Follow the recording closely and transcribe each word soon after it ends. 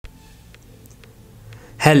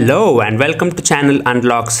Hello and welcome to channel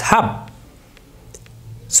Unlocks Hub.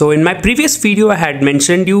 So in my previous video I had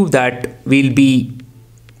mentioned you that we'll be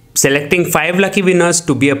selecting 5 lucky winners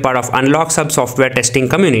to be a part of Unlocks Hub software testing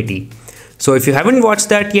community. So if you haven't watched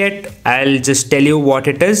that yet, I'll just tell you what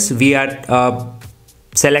it is. We are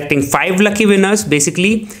selecting 5 lucky winners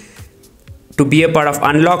basically to be a part of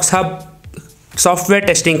Unlocks Hub software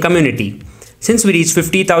testing community since we reached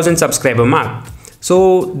 50,000 subscriber mark.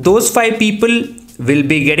 So those 5 people will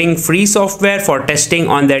be getting free software for testing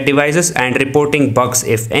on their devices and reporting bugs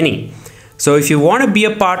if any. So if you want to be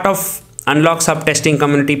a part of Unlocks Hub testing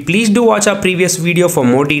community, please do watch our previous video for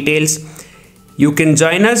more details. You can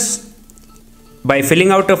join us by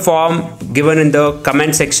filling out a form given in the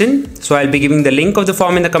comment section. So I'll be giving the link of the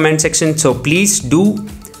form in the comment section. So please do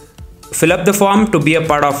fill up the form to be a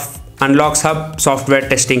part of Unlocks Hub software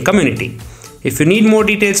testing community. If you need more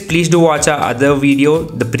details, please do watch our other video,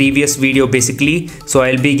 the previous video basically. So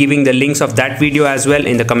I'll be giving the links of that video as well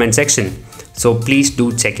in the comment section. So please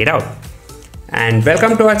do check it out. And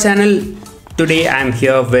welcome to our channel. Today I'm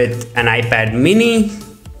here with an iPad mini.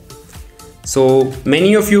 So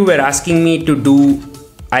many of you were asking me to do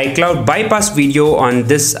iCloud bypass video on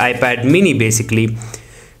this iPad mini basically.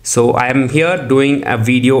 So I am here doing a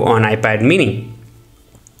video on iPad mini.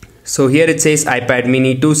 So here it says iPad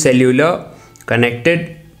mini to cellular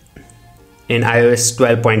connected in iOS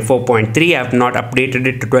 12.4.3. I have not updated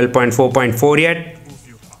it to 12.4.4 yet.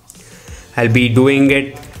 I'll be doing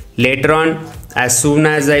it later on. As soon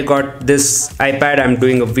as I got this iPad, I'm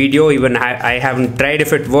doing a video. Even I haven't tried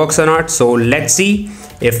if it works or not. So let's see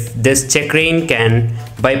if this Checkra1n can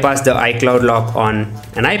bypass the iCloud lock on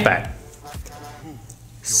an iPad.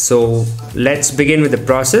 So let's begin with the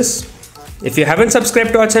process. If you haven't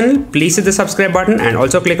subscribed to our channel, please hit the subscribe button and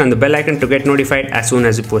also click on the bell icon to get notified as soon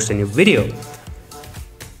as we post a new video.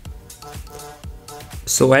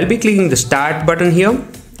 So I'll be clicking the start button here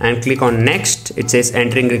and click on next. It says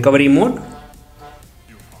entering recovery mode.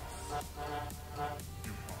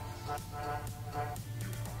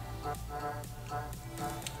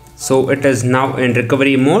 So it is now in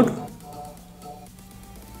recovery mode.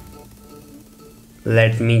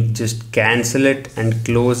 Let me just cancel it and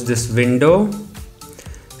close this window.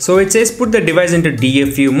 So it says put the device into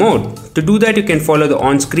DFU mode. To do that, you can follow the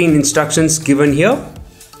on-screen instructions given here.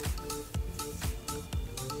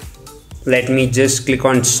 Let me just click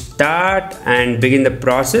on start and begin the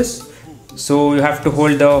process. So you have to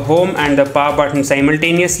hold the home and the power button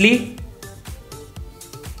simultaneously.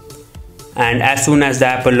 And as soon as the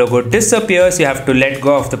Apple logo disappears, you have to let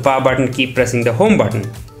go of the power button, keep pressing the home button.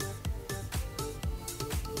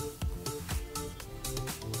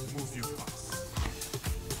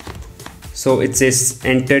 So it says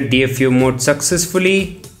enter DFU mode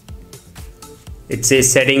successfully. It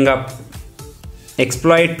says setting up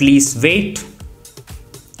exploit, please wait.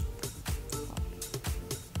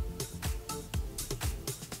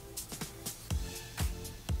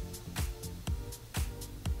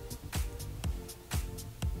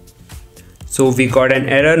 So we got an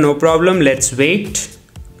error, no problem, let's wait.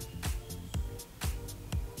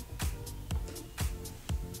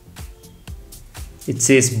 It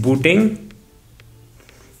says booting.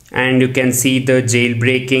 And you can see the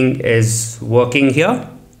jailbreaking is working here.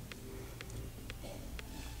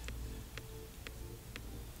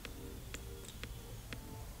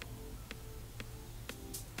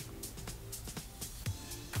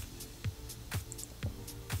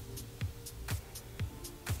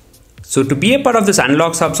 So to be a part of this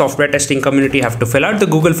Unlocks Hub software testing community, you have to fill out the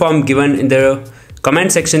Google form given in the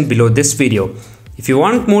comment section below this video. If you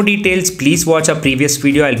want more details, please watch our previous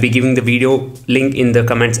video. I'll be giving the video link in the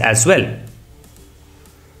comments as well.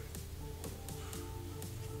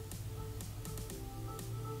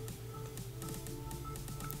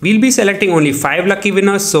 We'll be selecting only 5 lucky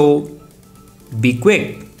winners, so be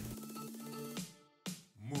quick.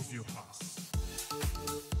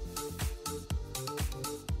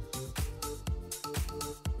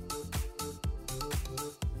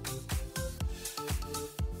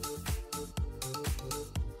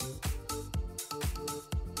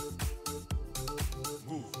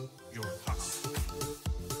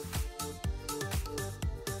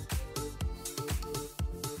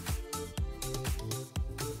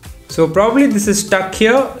 So probably this is stuck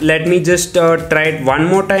here. Let me just try it one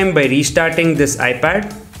more time by restarting this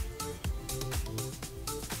iPad.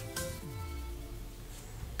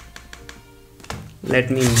 Let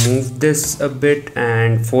me move this a bit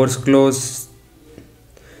and force close.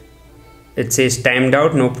 It says timed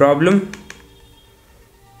out, no problem.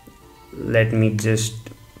 Let me just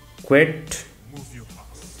quit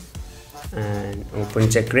and open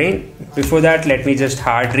Checkra1n. before that, let me just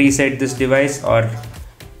hard reset this device or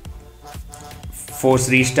force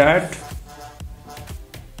restart.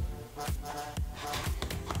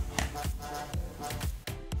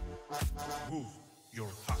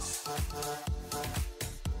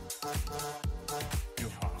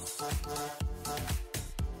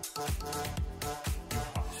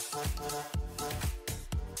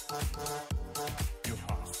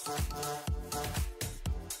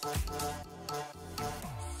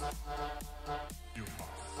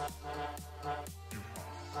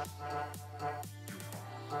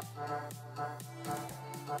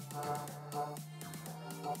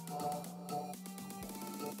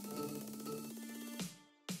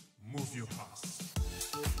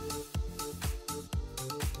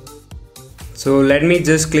 So let me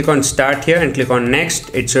just click on start here and click on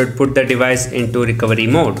next. It should put the device into recovery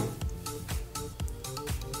mode.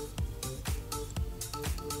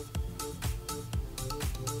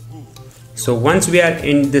 So once we are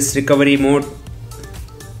in this recovery mode,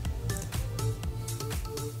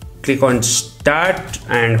 click on start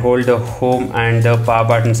and hold the home and the power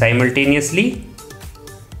button simultaneously.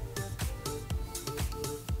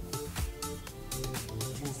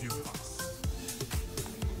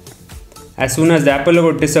 As soon as the Apple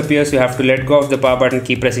logo disappears, you have to let go of the power button,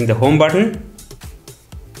 keep pressing the home button.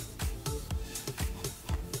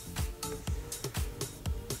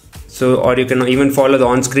 Or you can even follow the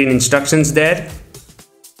on-screen instructions there.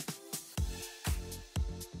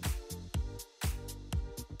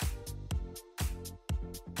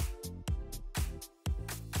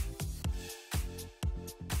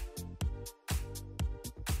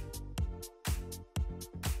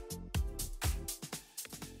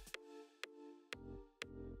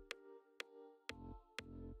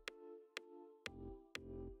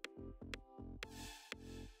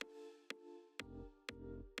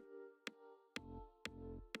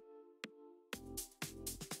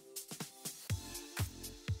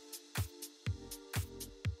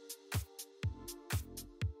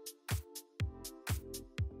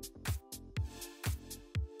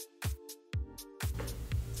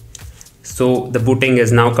 So the booting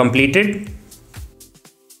is now completed.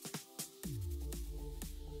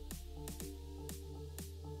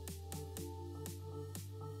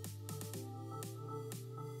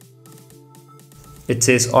 It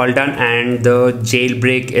says all done and the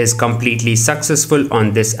jailbreak is completely successful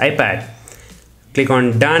on this iPad. Click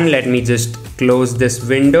on done. Let me just close this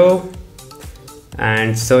window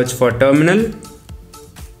and search for terminal.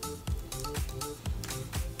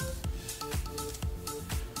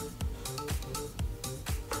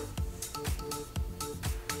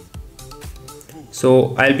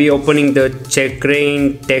 So I'll be opening the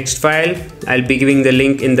Checkra1n text file. I'll be giving the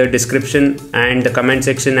link in the description and the comment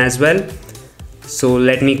section as well. So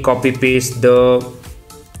let me copy paste the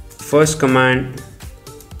first command.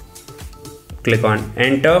 Click on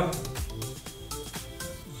enter.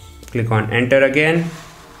 Click on enter again.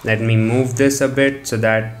 Let me move this a bit so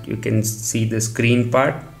that you can see the screen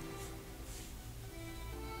part.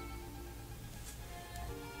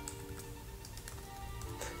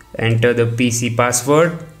 Enter the PC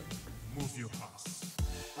password.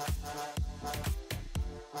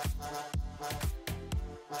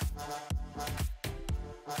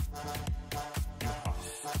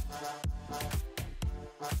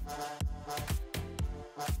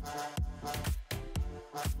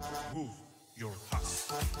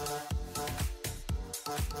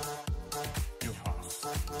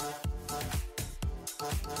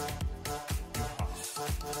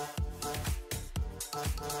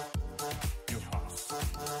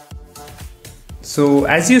 So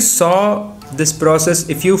as you saw this process,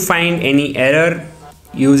 if you find any error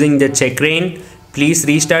using the Checkra1n, please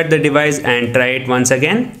restart the device and try it once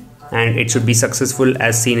again, and it should be successful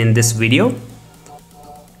as seen in this video.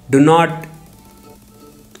 Do not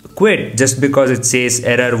quit just because it says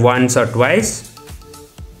error once or twice.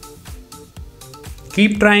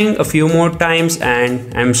 Keep trying a few more times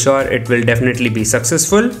and I'm sure it will definitely be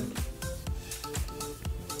successful.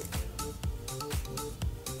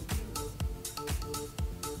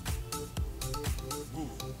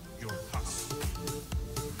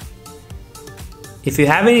 If you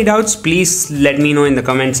have any doubts, please let me know in the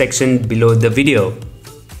comment section below the video.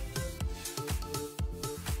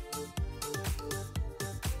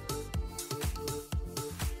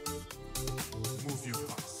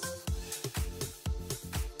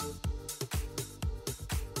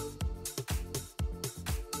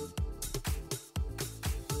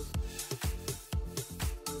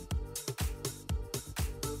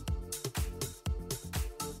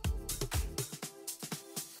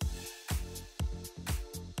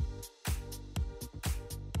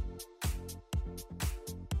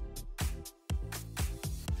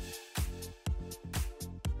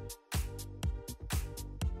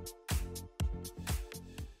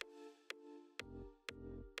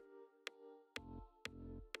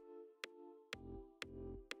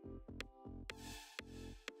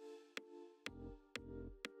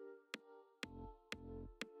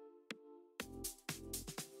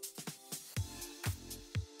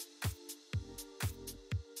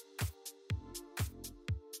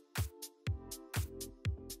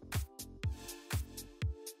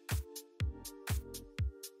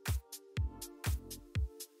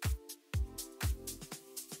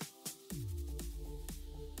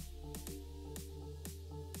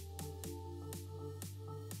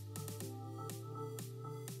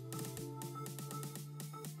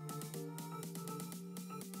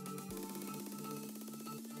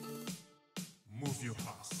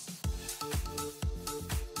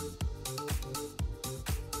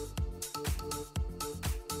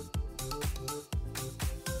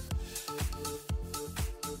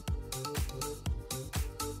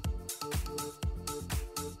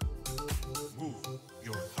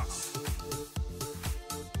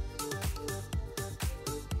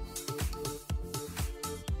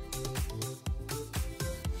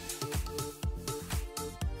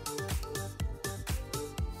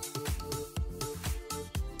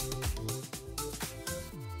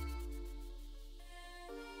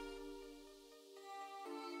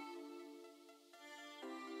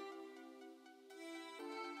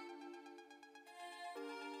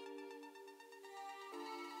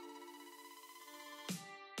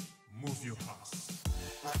 Move your house.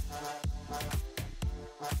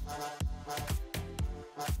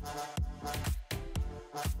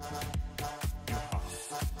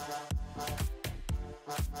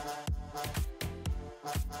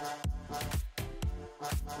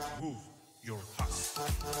 Move your house.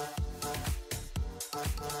 Your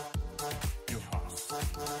house. Your house.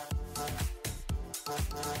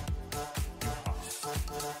 Your house.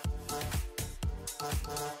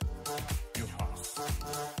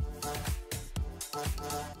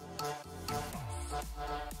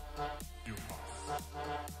 Your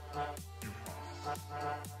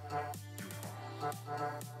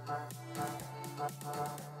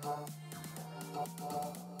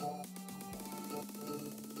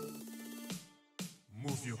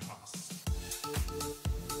Move your house.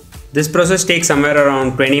 This process takes somewhere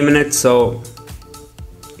around 20 minutes, so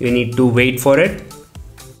you need to wait for it.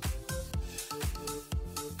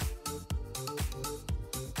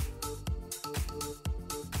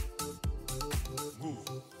 Move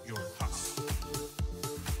your house.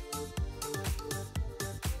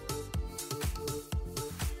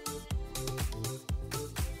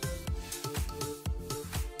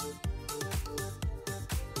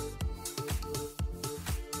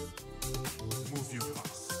 Move your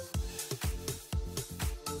house.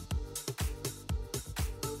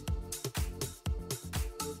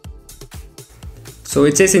 So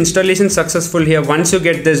it says installation successful here. Once you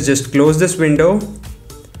get this, just close this window,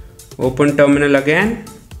 open terminal again,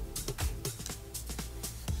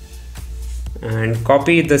 and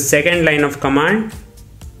copy the second line of command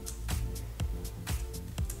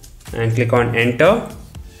and click on enter.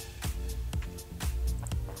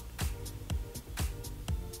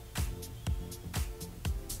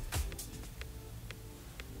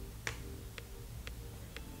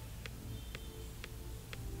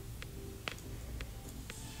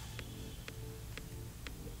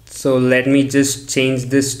 So let me just change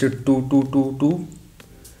this to 2222.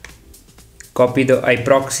 Copy the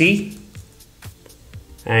iProxy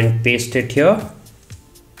and paste it here.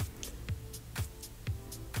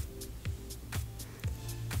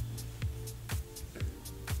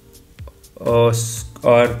 Or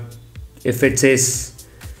if it says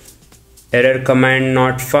error command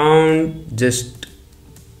not found, just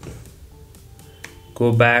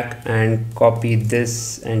go back and copy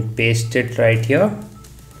this and paste it right here.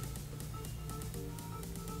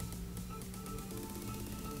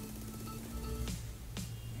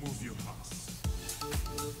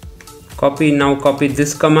 Copy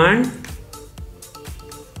this command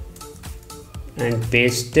and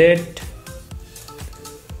paste it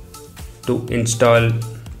to install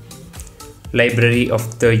library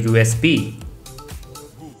of the USB.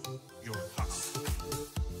 Move your house.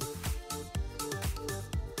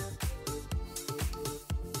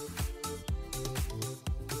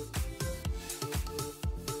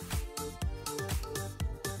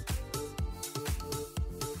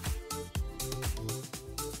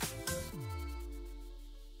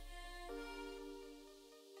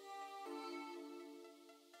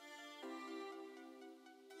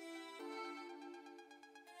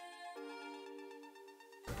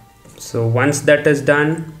 So once that is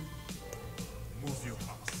done, Move your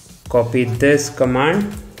house. copy this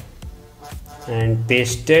command and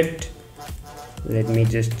paste it. Let me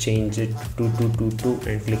just change it to 2222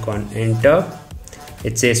 and click on enter.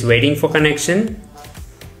 It says waiting for connection.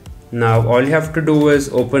 Now all you have to do is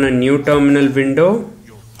open a new terminal window.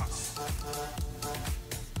 Your house.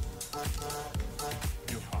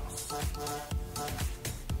 Your house.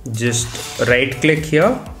 Just right click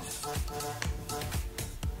here.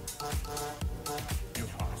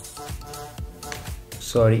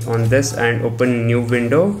 Sorry, on this, and open new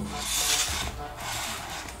window.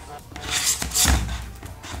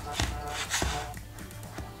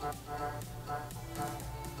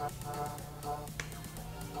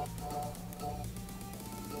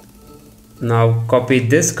 Now copy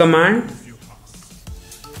this command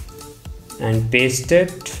and paste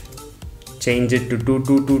it. Change it to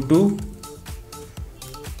 2222.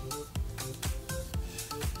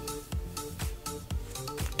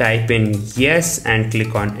 Type in yes and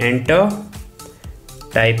click on enter.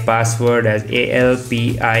 Type password as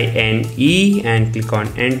ALPINE and click on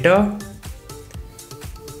enter.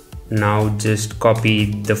 Now just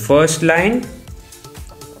copy the first line,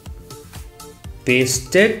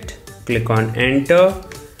 paste it, click on enter,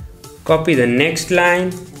 copy the next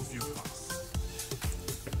line,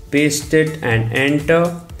 paste it and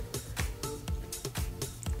enter.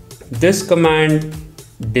 This command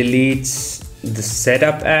deletes the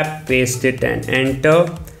setup app, paste it and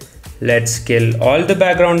enter. Let's kill all the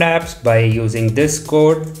background apps by using this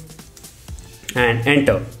code and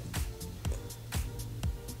enter.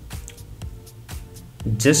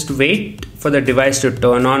 Just wait for the device to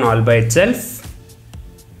turn on all by itself.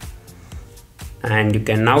 And you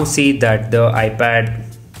can now see that the iPad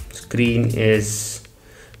screen is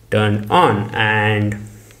turned on, and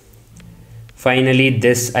finally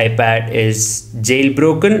this iPad is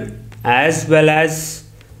jailbroken as well as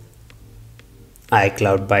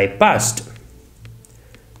iCloud bypassed.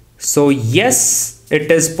 So yes,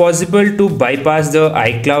 it is possible to bypass the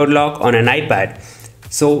iCloud lock on an iPad.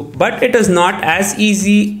 But it is not as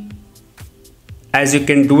easy as you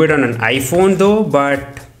can do it on an iPhone though.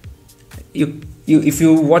 But if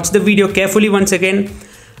you watch the video carefully once again,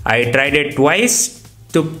 I tried it twice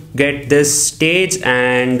to get this stage,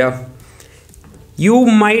 and you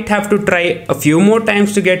might have to try a few more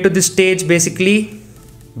times to get to this stage basically,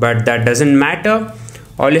 but that doesn't matter.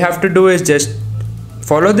 All you have to do is just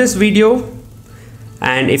follow this video,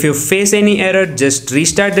 and if you face any error, just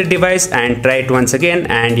restart the device and try it once again,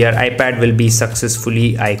 and your iPad will be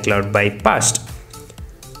successfully iCloud bypassed.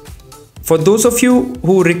 For those of you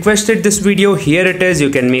who requested this video, here it is. You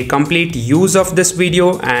can make complete use of this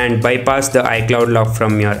video and bypass the iCloud lock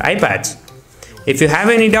from your iPads. If you have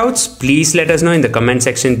any doubts, please let us know in the comment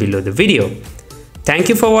section below the video. Thank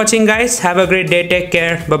you for watching guys. Have a great day. Take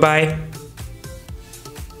care. Bye bye.